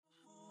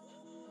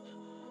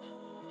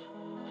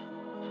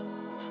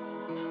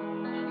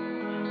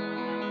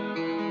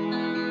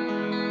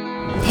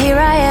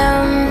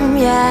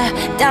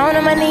Down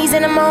on my knees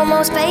and I'm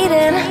almost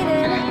fading,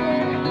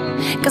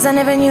 'cause I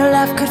never knew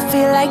love could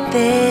feel like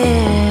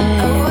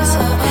this.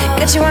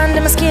 Got you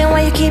under my skin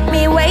while you keep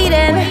me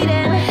waiting,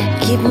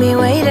 keep me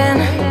waiting.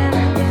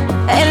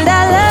 And